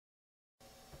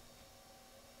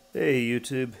Hey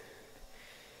YouTube,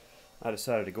 I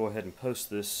decided to go ahead and post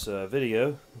this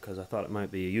video because I thought it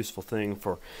might be a useful thing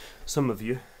for some of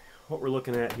you. What we're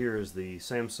looking at here is the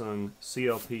Samsung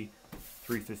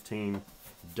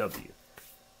CLP-315w,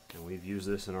 and we've used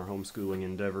this in our homeschooling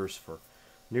endeavors for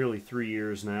nearly 3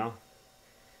 years now,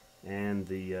 and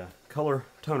the color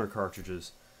toner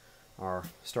cartridges are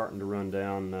starting to run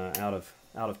down out of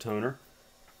toner,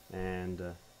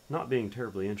 and not being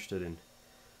terribly interested in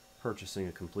purchasing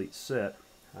a complete set,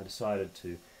 I decided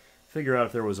to figure out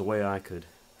if there was a way I could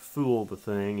fool the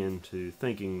thing into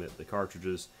thinking that the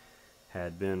cartridges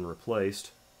had been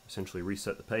replaced, essentially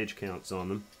reset the page counts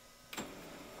on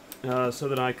them, so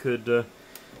that I could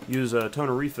use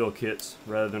toner refill kits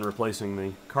rather than replacing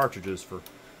the cartridges for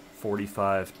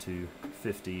 $45 to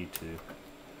 $50 to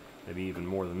maybe even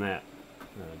more than that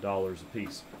dollars a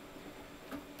piece.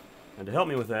 And to help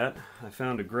me with that, I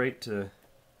found a great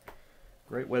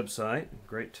website,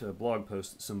 great blog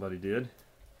post that somebody did,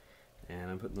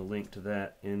 and I'm putting the link to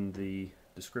that in the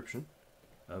description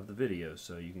of the video,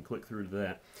 so you can click through to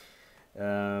that.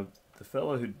 The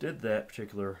fellow who did that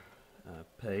particular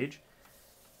page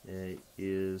he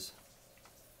has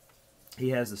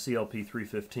the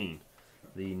CLP-315,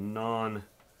 the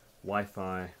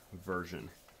non-Wi-Fi version.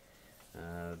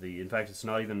 In fact, it's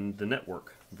not even the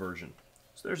network version.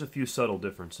 So there's a few subtle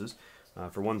differences.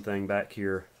 For one thing, back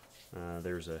here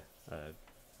there's a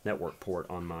network port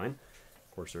on mine.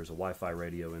 Of course, there's a Wi-Fi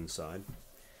radio inside.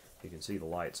 You can see the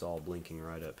lights all blinking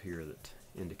right up here that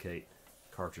indicate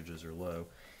cartridges are low.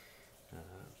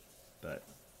 But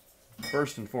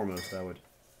first and foremost, I would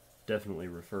definitely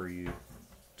refer you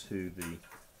to the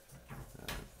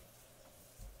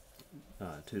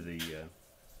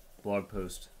blog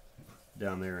post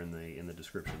down there in the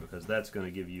description, because that's going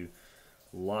to give you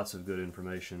lots of good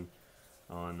information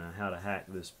on how to hack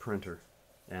this printer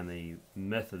and the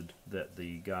method that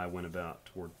the guy went about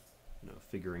toward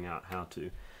figuring out how to.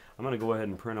 I'm going to go ahead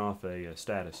and print off a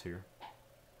status here.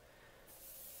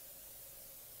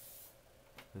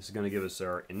 This is going to give us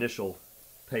our initial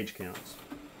page counts.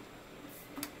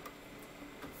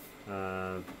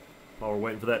 While we're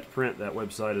waiting for that to print, that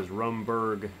website is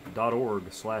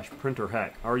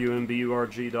rumburg.org/printerhack,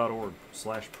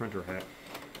 rumburg.org/printerhack.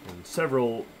 And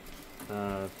several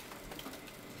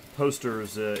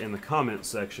posters in the comments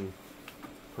section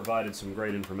provided some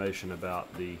great information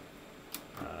about the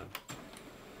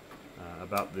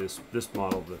about this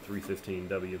model, the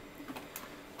 315w.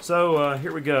 So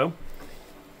here we go.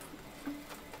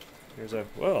 Here's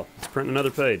let's print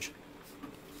another page.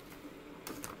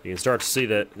 You can start to see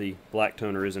that the black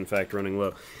toner is in fact running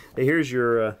low. Hey, here's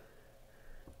your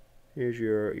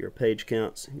page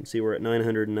counts. You can see we're at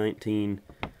 919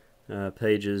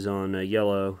 pages on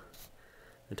yellow.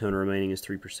 The toner remaining is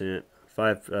 3%,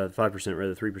 5%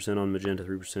 rather, 3% on magenta,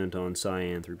 3% on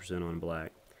cyan, 3% on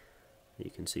black.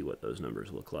 You can see what those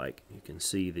numbers look like. You can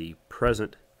see the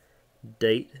present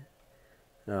date,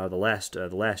 the last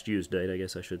used date, I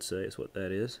guess I should say, is what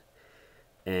that is.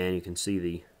 And you can see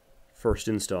the first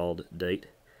installed date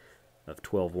of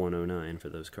 12/1/09 for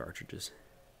those cartridges.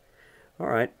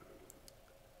 Alright,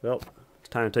 well, it's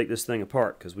time to take this thing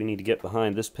apart because we need to get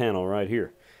behind this panel right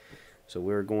here. So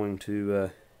we're going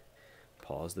to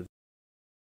pause the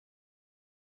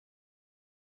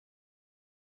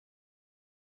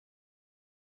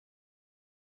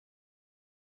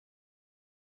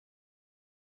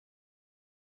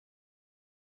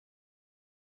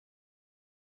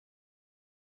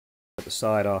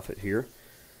side off it here,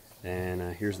 and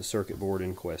here's the circuit board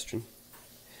in question.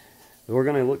 We're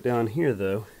going to look down here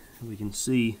though. We can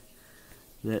see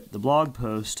that the blog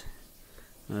post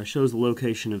shows the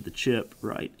location of the chip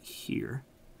right here,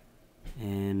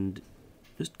 and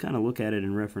just kind of look at it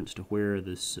in reference to where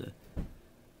this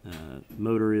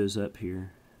motor is up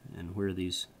here and where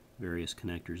these various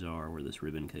connectors are, where this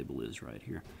ribbon cable is right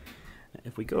here.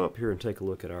 If we go up here and take a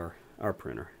look at our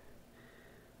printer,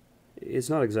 it's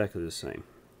not exactly the same.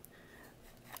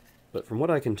 But from what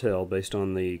I can tell, based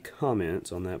on the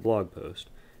comments on that blog post,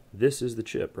 this is the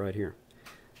chip right here.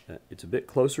 It's a bit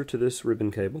closer to this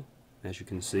ribbon cable, as you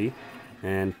can see,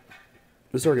 and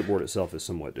the circuit board itself is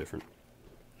somewhat different.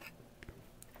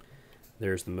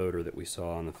 There's the motor that we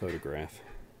saw on the photograph.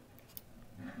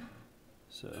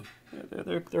 So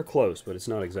they're close, but it's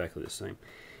not exactly the same.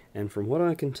 And from what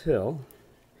I can tell,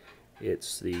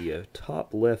 it's the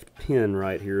top left pin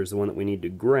right here is the one that we need to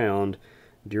ground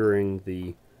during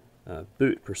the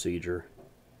boot procedure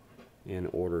in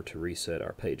order to reset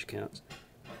our page counts.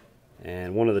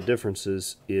 And one of the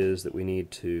differences is that we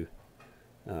need to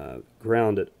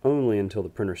ground it only until the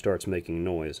printer starts making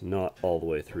noise, not all the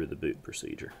way through the boot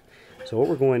procedure. So what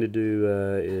we're going to do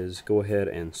is go ahead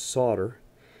and solder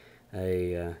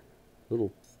a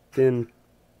little thin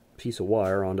piece of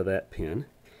wire onto that pin,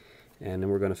 and then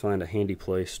we're going to find a handy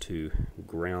place to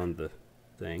ground the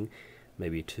thing,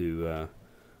 maybe to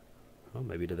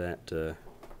that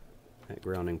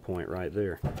grounding point right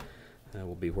there. That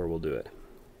will be where we'll do it,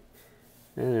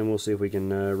 and then we'll see if we can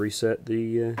reset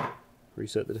the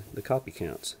copy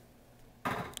counts.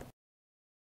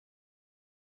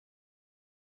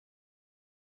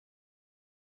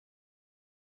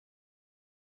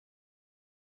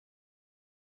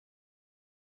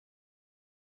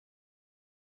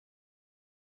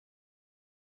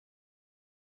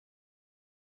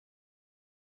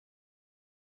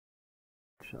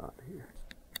 Shot here.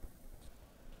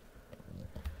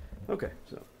 Okay,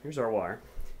 so here's our wire.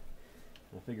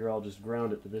 I figure I'll just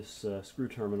ground it to this screw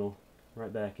terminal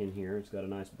right back in here. It's got a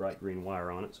nice bright green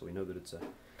wire on it, so we know that it's a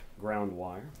ground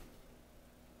wire.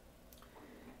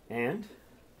 And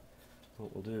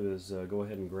what we'll do is go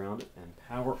ahead and ground it and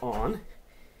power on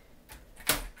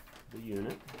the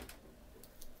unit.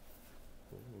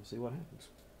 We'll see what happens.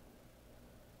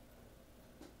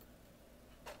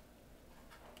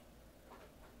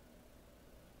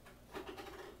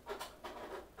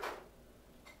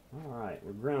 Alright,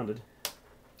 we're grounded.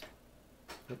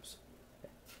 Oops.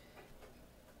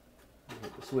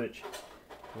 Hit the switch.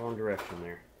 Wrong direction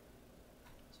there.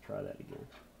 Let's try that again.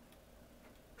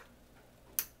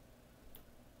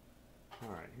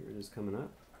 Alright, here it is coming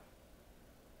up.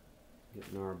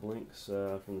 Getting our blinks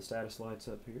from the status lights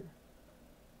up here.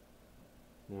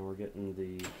 Now we're getting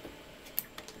the...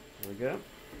 There we go.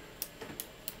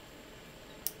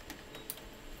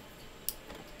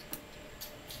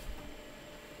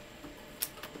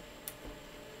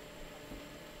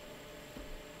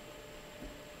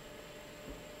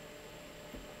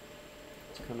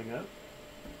 Coming up.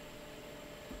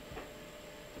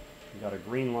 We've got a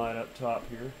green light up top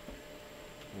here.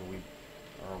 And we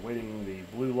are awaiting the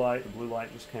blue light. The blue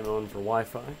light just came on for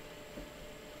Wi-Fi.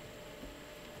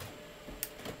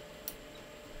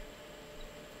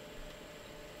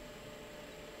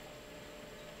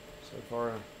 So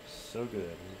far, so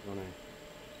good. We're going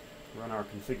to run our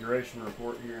configuration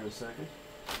report here in a second.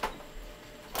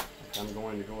 I'm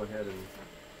going to go ahead and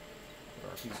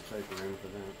put our piece of paper in for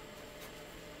that.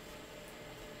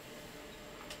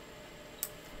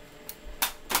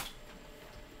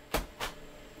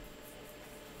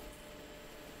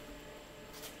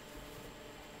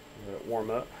 Let it warm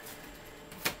up.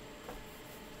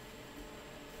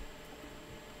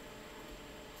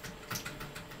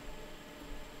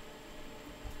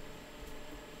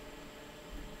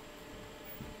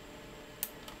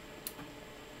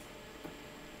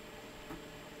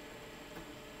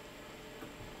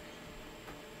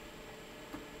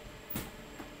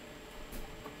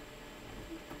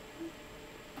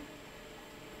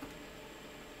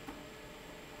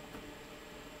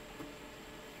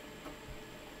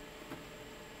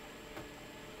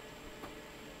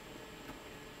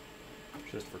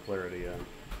 Just for clarity,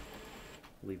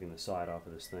 leaving the side off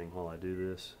of this thing while I do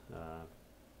this,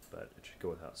 but it should go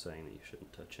without saying that you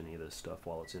shouldn't touch any of this stuff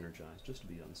while it's energized, just to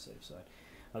be on the safe side.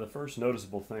 The first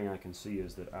noticeable thing I can see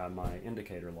is that my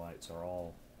indicator lights are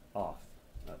all off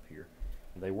up here.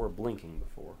 They were blinking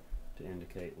before to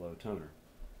indicate low toner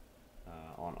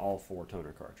on all 4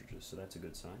 toner cartridges, so that's a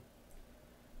good sign.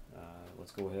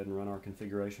 Let's go ahead and run our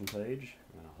configuration page.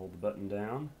 I'm going to hold the button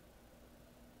down,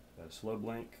 got a slow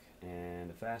blink and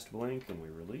a fast blink, and we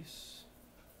release.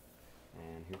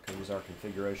 And here comes our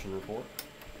configuration report.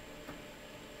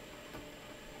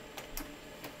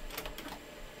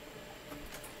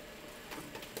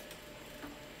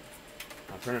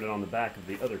 I printed it on the back of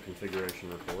the other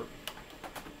configuration report.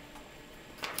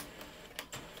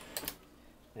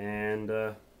 And,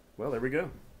 well, there we go.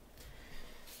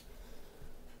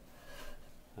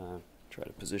 Try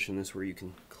to position this where you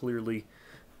can clearly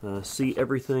see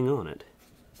everything on it.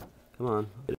 Come on.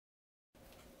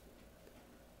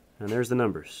 And there's the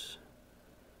numbers.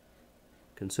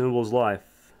 Consumables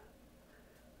life.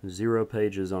 0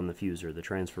 pages on the fuser, the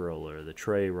transfer roller, the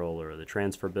tray roller, the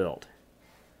transfer belt.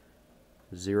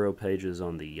 0 pages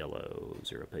on the yellow,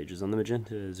 0 pages on the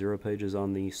magenta, 0 pages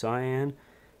on the cyan,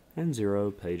 and 0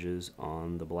 pages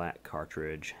on the black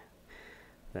cartridge.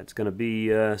 That's going to be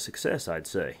a success, I'd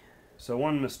say. So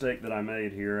one mistake that I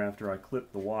made here after I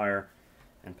clipped the wire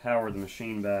and powered the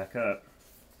machine back up,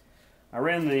 I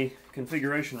ran the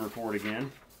configuration report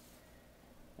again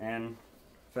and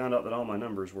found out that all my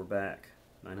numbers were back.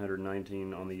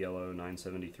 919 on the yellow,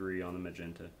 973 on the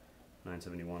magenta,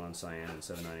 971 on cyan, and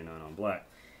 799 on black.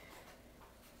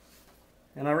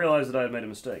 And I realized that I had made a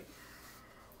mistake.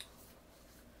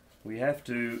 We have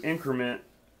to increment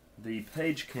the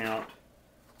page count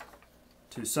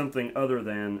to something other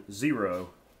than 0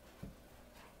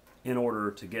 in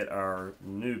order to get our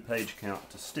new page count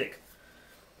to stick.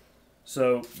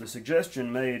 So the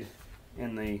suggestion made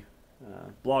in the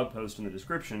blog post in the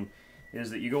description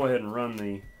is that you go ahead and run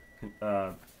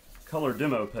the color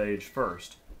demo page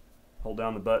first. Hold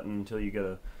down the button until you get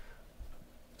a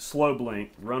slow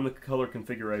blink, run the color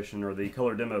configuration or the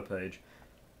color demo page.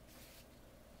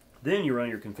 Then you run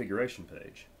your configuration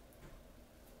page,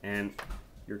 and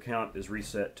your count is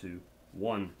reset to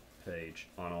 1 page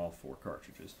on all 4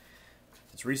 cartridges.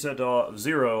 If it's reset to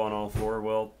 0 on all 4,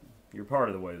 well, you're part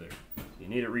of the way there. You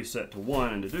need it reset to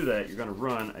 1, and to do that, you're going to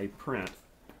run a print.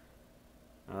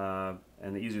 And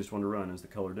the easiest one to run is the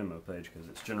color demo page because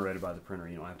it's generated by the printer.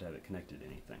 You don't have to have it connected to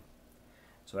anything.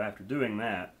 So after doing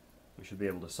that, we should be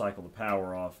able to cycle the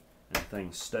power off and the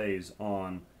thing stays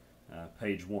on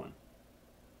page 1.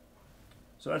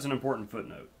 So that's an important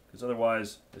footnote, because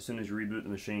otherwise, as soon as you reboot the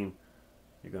machine,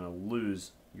 you're going to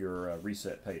lose your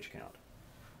reset page count.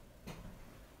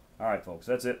 Alright folks,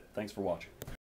 that's it. Thanks for watching.